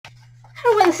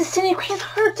this is Cindy Crane's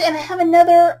Heart, and I have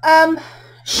another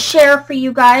share for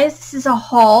you guys. This is a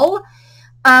haul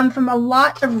from a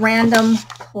lot of random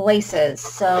places.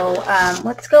 So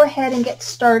let's go ahead and get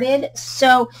started.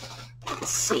 So let's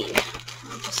see,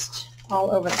 I'm just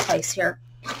all over the place here.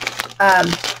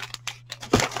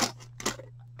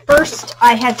 First,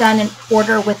 I had done an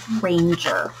order with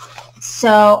Ranger.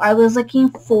 So I was looking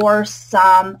for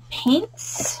some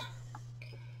paints.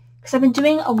 I've been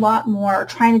doing a lot more,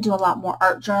 trying to do a lot more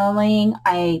art journaling.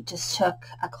 I just took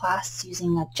a class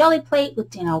using a jelly plate with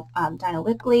Dinah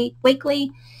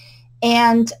Wakely,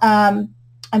 and I'm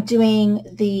doing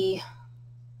the,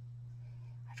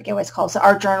 I forget what it's called, so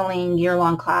art journaling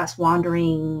year-long class,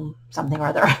 wandering something or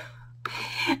other.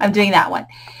 I'm doing that one.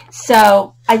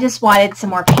 So I just wanted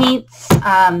some more paints,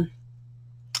 and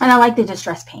I like the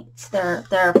distress paints. They're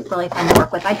really fun to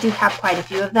work with. I do have quite a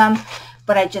few of them,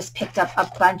 but I just picked up a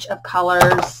bunch of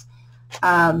colors.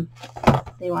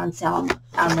 They were on sale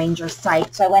on Ranger's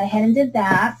site. So I went ahead and did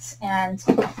that. And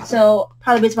so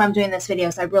probably the reason why I'm doing this video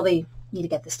is I really need to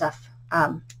get this stuff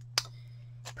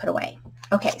put away.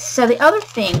 Okay, so the other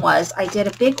thing was I did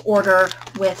a big order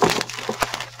with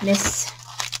Miss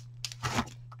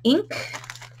Ink.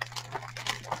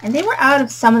 And they were out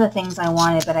of some of the things I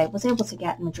wanted, but I was able to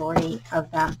get a majority of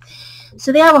them.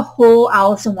 So they have a whole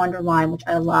Alice in Wonderland, which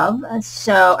I love.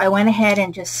 So I went ahead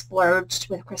and just splurged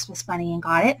with Christmas Bunny and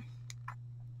got it.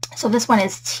 So this one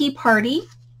is Tea Party.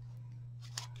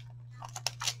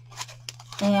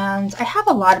 And I have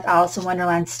a lot of Alice in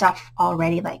Wonderland stuff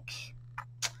already, like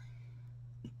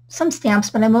some stamps,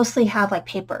 but I mostly have like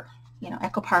paper. You know,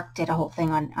 Echo Park did a whole thing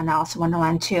on Alice in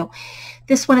Wonderland too.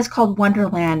 This one is called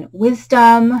Wonderland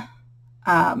Wisdom.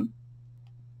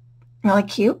 Really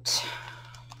cute.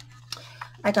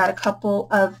 I got a couple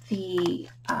of the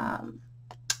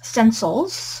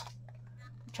stencils,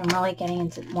 which I'm really getting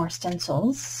into more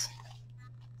stencils.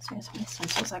 So here's how many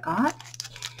stencils I got.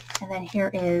 And then here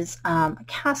is a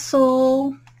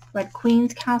castle, Red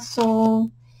Queen's Castle.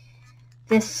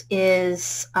 This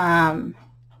is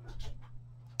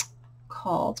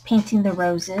called Painting the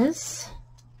Roses.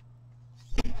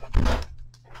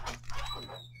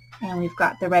 And we've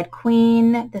got the Red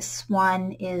Queen. This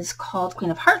one is called Queen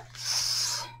of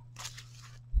Hearts.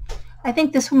 I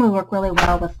think this one will work really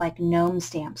well with like gnome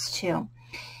stamps too.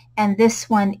 And this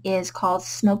one is called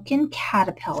Smokin'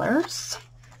 Caterpillars.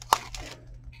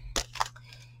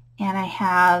 And I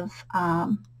have,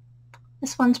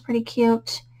 this one's pretty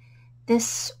cute.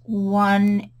 This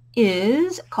one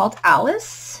is called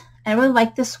Alice. I really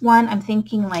like this one. I'm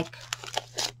thinking like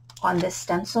on this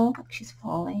stencil. She's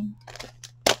falling.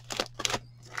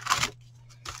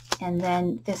 And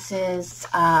then this is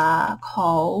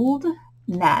called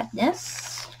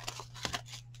Madness.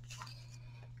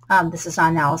 This is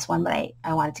on Alice one, but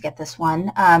I wanted to get this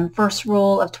one. First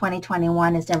rule of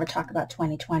 2021 is never talk about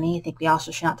 2020. I think we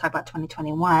also should not talk about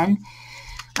 2021.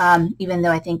 Even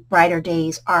though I think brighter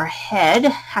days are ahead.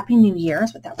 Happy New Year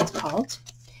is what that one's called.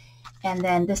 And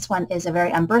then this one is a very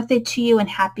unbirthday to you and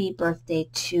happy birthday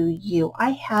to you.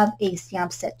 I have a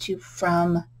stamp set too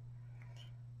from,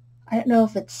 I don't know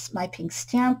if it's My Pink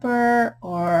Stamper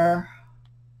or,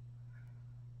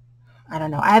 I don't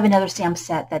know. I have another stamp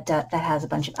set that has a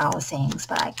bunch of Alice sayings,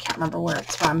 but I can't remember where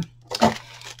it's from.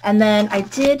 And then I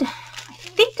think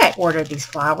I ordered these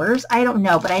flowers. I don't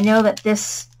know, but I know that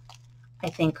this,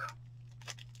 I'm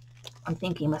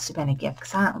thinking must have been a gift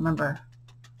because I don't remember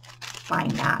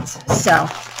buying that. So,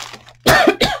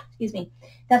 excuse me.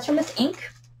 That's from Miss Ink.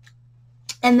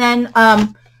 And then I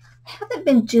haven't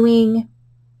been doing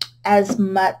as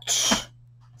much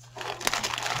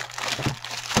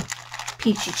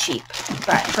Peachy Cheap,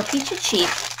 but for Peachy Cheap,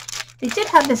 they did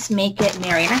have this Make It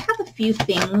Merry, and I have a few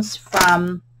things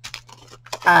from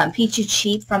Peachy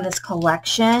Cheap from this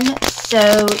collection.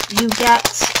 So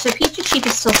Peachy Cheap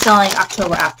is still selling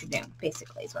October afternoon,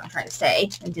 basically, is what I'm trying to say,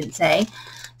 and didn't say.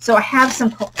 So I have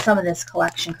some of this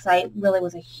collection because I really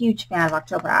was a huge fan of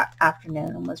October afternoon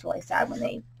and was really sad when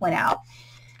they went out.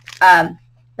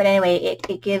 But anyway,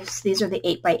 it gives, these are the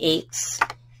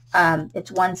 8x8s.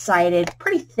 It's one-sided,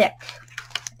 pretty thick.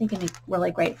 I think it'd be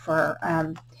really great for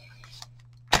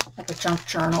like a junk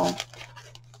journal.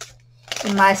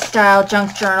 In my style,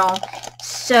 junk journal.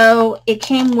 So it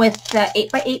came with the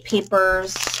 8x8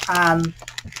 papers.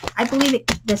 I believe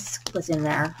this was in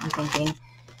there, I'm thinking.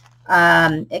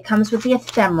 It comes with the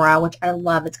ephemera, which I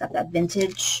love. It's got that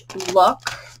vintage look.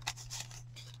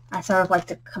 I sort of like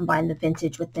to combine the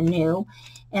vintage with the new.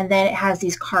 And then it has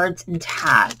these cards and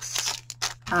tags.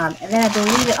 And then I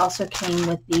believe it also came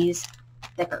with these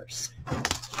stickers.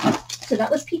 So that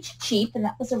was peachy cheap, and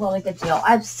that was a really good deal.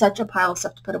 I have such a pile of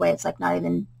stuff to put away. It's like not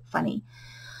even funny.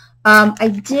 I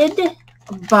did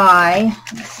buy,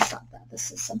 this is not that,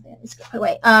 this is something that needs to put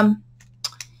away.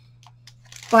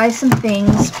 Buy some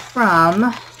things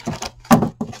from,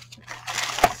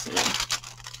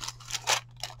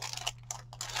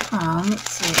 let's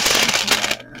see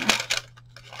here.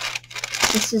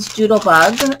 This is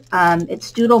Doodlebug.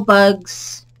 It's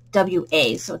Doodlebug's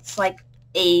WA, so it's like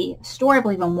a store, I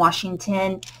believe, in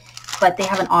Washington, but they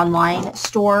have an online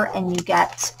store, and you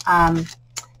get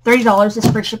 $30 is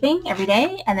free shipping every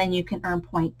day, and then you can earn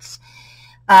points.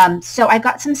 So I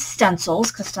got some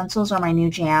stencils, because stencils are my new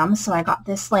jam. So I got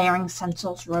this layering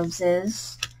stencils,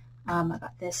 roses. I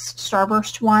got this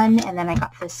starburst one, and then I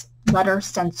got this letter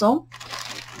stencil.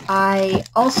 I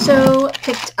also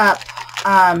picked up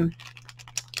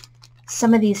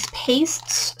some of these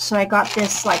pastes. So I got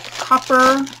this like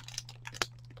copper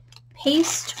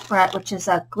paste, which is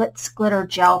a Glitz Glitter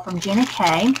Gel from Gina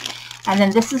K. And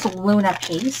then this is Luna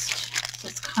paste. So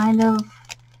it's kind of,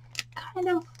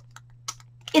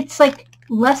 it's like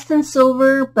less than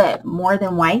silver, but more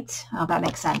than white. Oh, that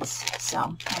makes sense. So I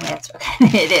mean, that's what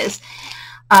it is.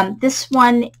 This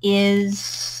one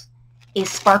is a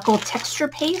sparkle texture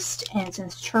paste, and it's in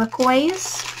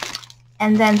turquoise.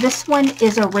 And then this one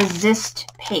is a resist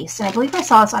paste. And I believe I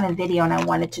saw this on a video, and I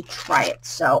wanted to try it.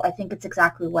 So I think it's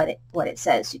exactly what it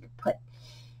says. You could put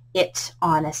it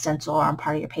on a stencil or on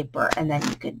part of your paper, and then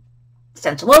you could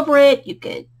stencil over it, you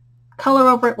could color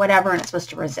over it, whatever, and it's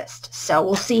supposed to resist. So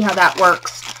we'll see how that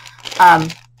works. I'm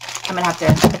gonna have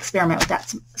to experiment with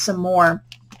that some more.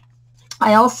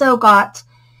 I also got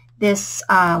this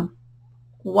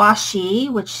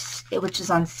washi, which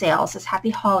is on sale. It says Happy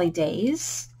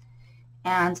Holidays,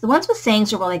 and the ones with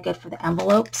sayings are really good for the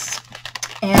envelopes.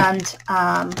 And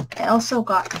I also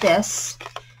got this,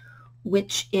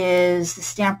 which is the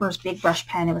Stampers Big Brush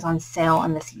Pen. It was on sale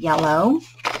in this yellow.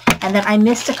 And then I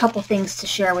missed a couple things to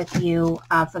share with you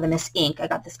for the Miss Ink. I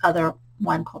got this other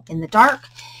one called In the Dark.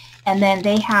 And then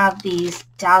they have these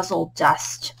Dazzle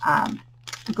Dust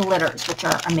glitters, which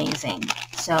are amazing.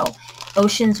 So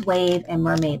Ocean's Wave and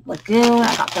Mermaid Lagoon.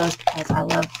 I got those because I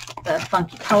love the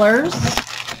funky colors.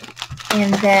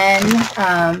 And then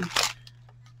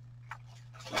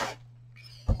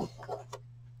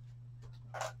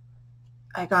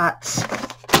I got,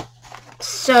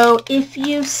 so if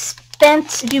you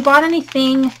bought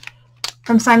anything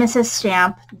from Simon Says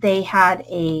Stamp, they had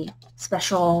a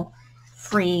special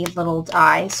free little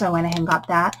die, so I went ahead and got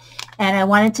that. And I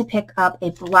wanted to pick up a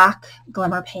black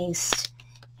glimmer paste,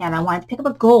 and I wanted to pick up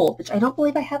a gold, which I don't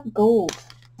believe I have gold,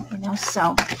 you know,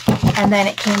 so. And then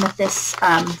it came with this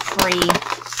free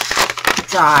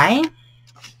die,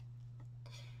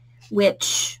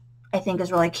 which I think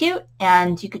is really cute,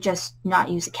 and you could just not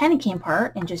use the candy cane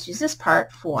part and just use this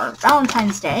part for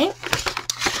Valentine's Day.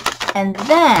 And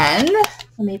then,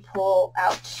 let me pull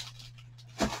out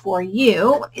for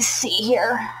you, let me see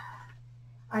here.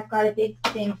 I've got a big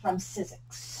thing from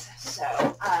Sizzix. So,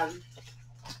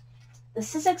 the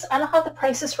Sizzix, I don't have the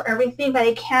prices for everything, but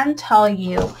I can tell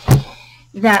you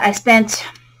that I spent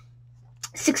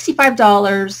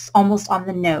 $65 almost on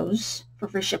the nose for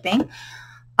free shipping,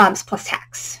 plus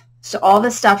tax. So all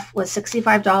this stuff was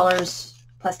 $65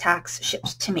 plus tax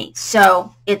shipped to me.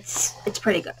 So it's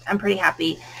pretty good. I'm pretty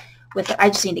happy with it. I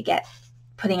just need to get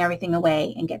putting everything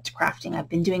away and get to crafting. I've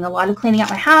been doing a lot of cleaning out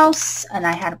my house, and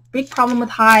I had a big problem with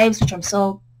hives, which I'm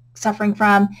still suffering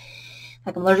from.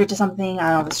 Like I'm allergic to something, I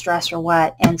don't know if it's stress or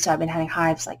what, and so I've been having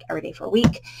hives like every day for a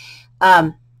week.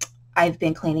 I've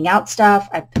been cleaning out stuff.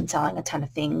 I've been selling a ton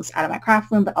of things out of my craft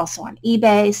room, but also on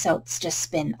eBay. So it's just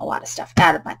been a lot of stuff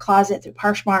out of my closet through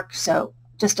Poshmark. So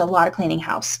just a lot of cleaning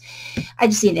house. I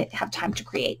just need to have time to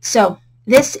create. So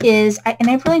this is, and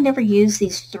I've really never used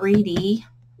these 3D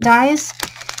dies.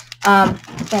 I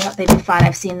thought they'd be fun.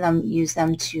 I've seen them use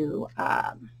them to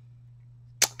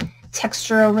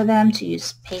texture over them, to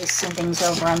use pastes and things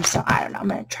over them. So I don't know. I'm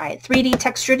going to try it. 3D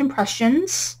textured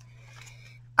impressions.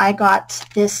 I got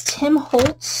this Tim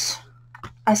Holtz.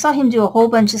 I saw him do a whole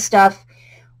bunch of stuff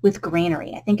with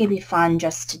greenery. I think it'd be fun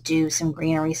just to do some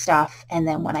greenery stuff. And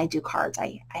then when I do cards,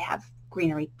 I have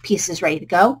greenery pieces ready to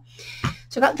go.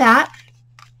 So I got that.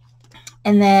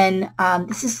 And then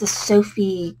this is the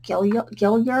Sophie Gillier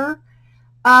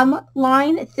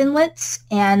line, Thinlits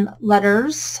and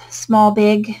letters, small,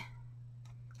 big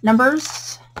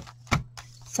numbers.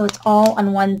 So it's all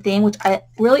on one thing, which I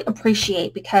really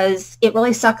appreciate because it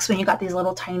really sucks when you got these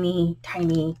little tiny,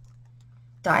 tiny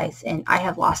dies. And I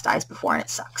have lost dies before and it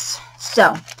sucks.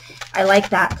 So I like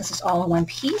that because it's all in one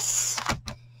piece.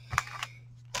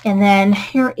 And then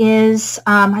here is,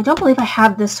 I don't believe I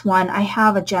have this one. I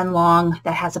have a Gen Long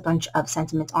that has a bunch of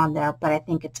sentiments on there, but I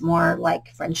think it's more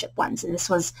like friendship ones. And this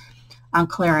was on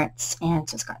clearance, and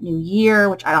so it's got New Year,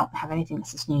 which I don't have anything that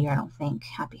says New Year, I don't think.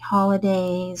 Happy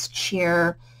Holidays,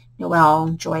 Cheer, Noel,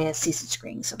 Joyous, Seasoned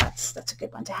Spring. So that's a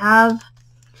good one to have.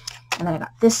 And then I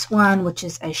got this one, which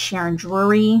is a Sharon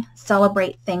Drury,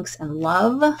 Celebrate, Thanks, and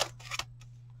Love.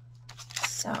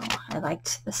 So I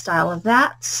liked the style of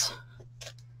that.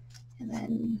 And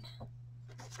then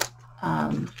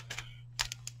I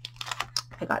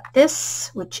got this,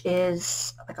 which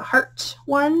is like a heart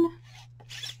one.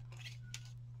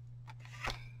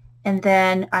 And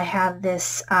then I have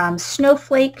this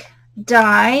snowflake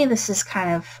die. This is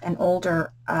kind of an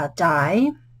older die.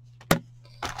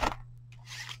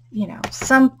 You know,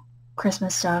 some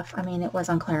Christmas stuff. I mean, it was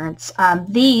on clearance.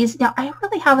 These, now I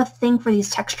really have a thing for these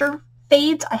texture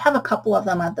fades. I have a couple of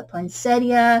them. I have the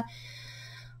poinsettia.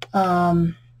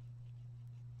 I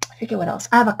forget what else.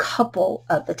 I have a couple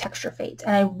of the texture fades,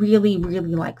 and I really,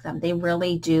 really like them. They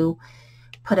really do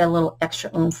put a little extra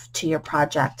oomph to your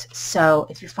project. So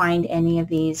if you find any of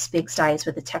these big dies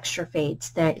with the texture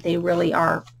fades, they really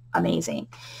are amazing.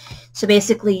 So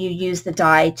basically you use the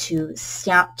die to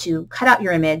cut out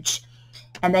your image,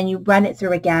 and then you run it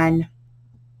through again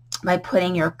by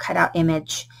putting your cutout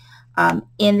image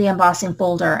in the embossing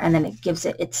folder, and then it gives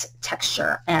it its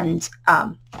texture, and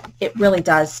it really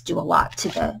does do a lot to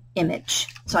the image.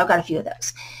 So I've got a few of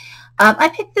those. I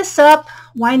picked this up.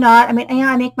 Why not? I mean,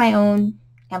 yeah, I make my own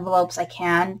envelopes. I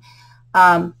can,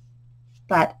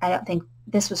 but I don't think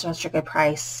this was such a good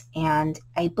price, and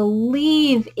I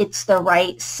believe it's the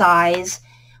right size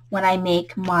when I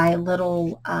make my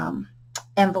little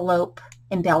envelope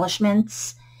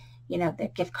embellishments, you know, the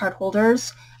gift card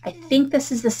holders. I think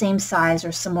this is the same size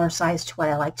or similar size to what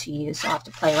I like to use, so I'll have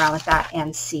to play around with that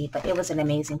and see, but it was an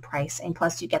amazing price. And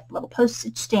plus you get the little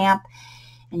postage stamp,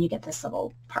 and you get this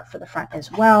little part for the front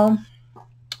as well.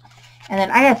 And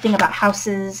then I got a thing about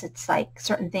houses. It's like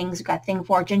certain things. We've got a thing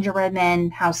for gingerbread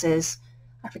men, houses.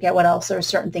 I forget what else. There are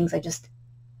certain things I just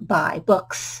buy.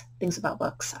 Books, things about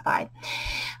books I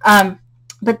buy.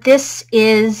 But this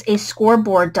is a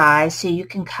scoreboard die, so you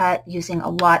can cut using a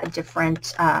lot of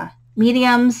different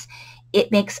mediums.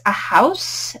 It makes a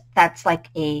house that's like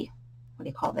a, what do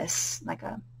you call this? Like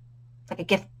a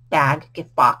gift bag,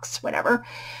 gift box, whatever.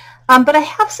 But I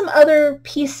have some other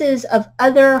pieces of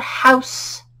other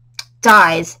house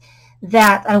dies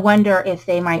that I wonder if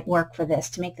they might work for this,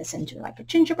 to make this into like a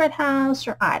gingerbread house,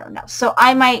 or I don't know. So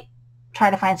I might try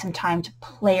to find some time to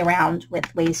play around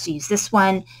with ways to use this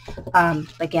one.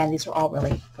 Again, these were all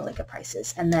really, really good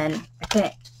prices. And then I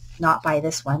couldn't not buy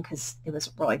this one because it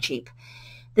was really cheap.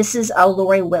 This is a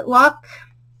Lori Whitlock.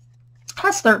 It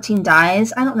has 13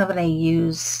 dies. I don't know that I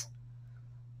use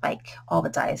like all the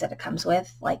dies that it comes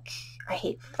with. Like, I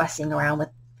hate fussing around with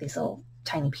these little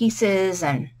tiny pieces,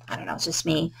 and I don't know, it's just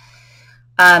me.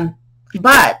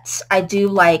 But I do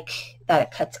like that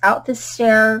it cuts out this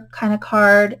stair kind of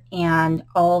card and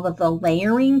all of the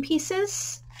layering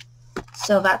pieces.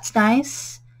 So that's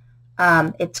nice.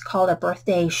 It's called a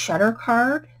birthday shutter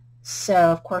card. So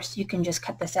of course you can just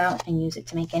cut this out and use it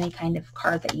to make any kind of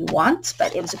card that you want,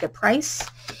 but it was a good price.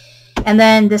 And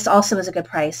then this also was a good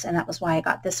price, and that was why I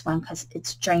got this one, because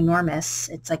it's ginormous.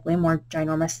 It's like way more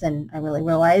ginormous than I really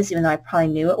realized, even though I probably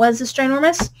knew it was this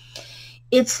ginormous.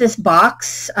 It's this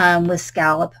box with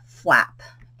scallop flap,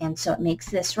 and so it makes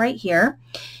this right here.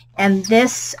 And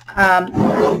this,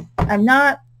 I'm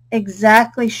not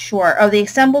exactly sure. Oh, the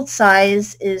assembled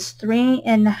size is 3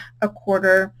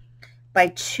 1/4 by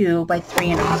 2 by 3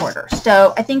 1/4.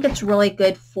 So I think it's really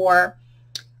good for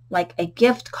like a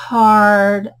gift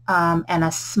card and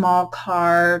a small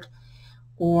card,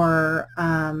 or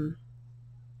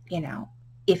you know,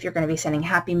 if you're going to be sending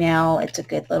Happy Mail, it's a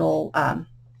good little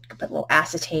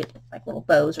acetate, like little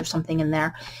bows or something in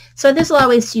there. So there's a lot of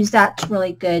ways to use that. It's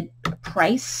really good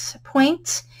price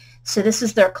point. So this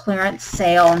is their clearance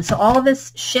sale, and so all of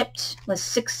this shipped was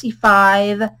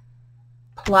 $65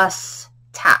 plus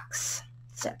tax.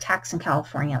 So tax in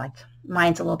California, like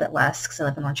mine's a little bit less because I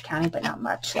live in Orange County, but not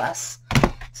much less.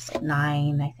 It's like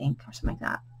 9, I think, or something like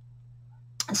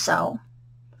that. So,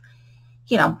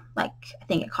 you know, like I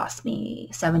think it cost me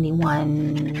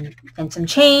 $71 and some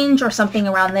change or something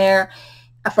around there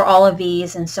for all of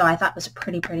these, and so I thought it was a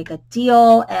pretty good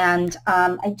deal. And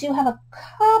I do have a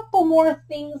couple more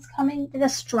things coming,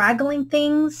 just straggling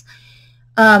things,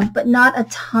 but not a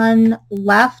ton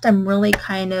left. I'm really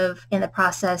kind of in the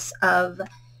process of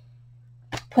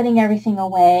putting everything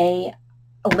away,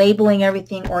 labeling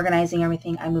everything, organizing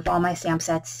everything. I move all my stamp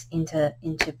sets into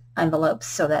envelopes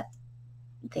so that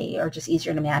they are just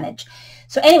easier to manage.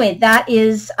 So anyway, that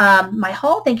is my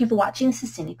haul. Thank you for watching. This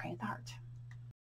is Cindy Praying with the Heart.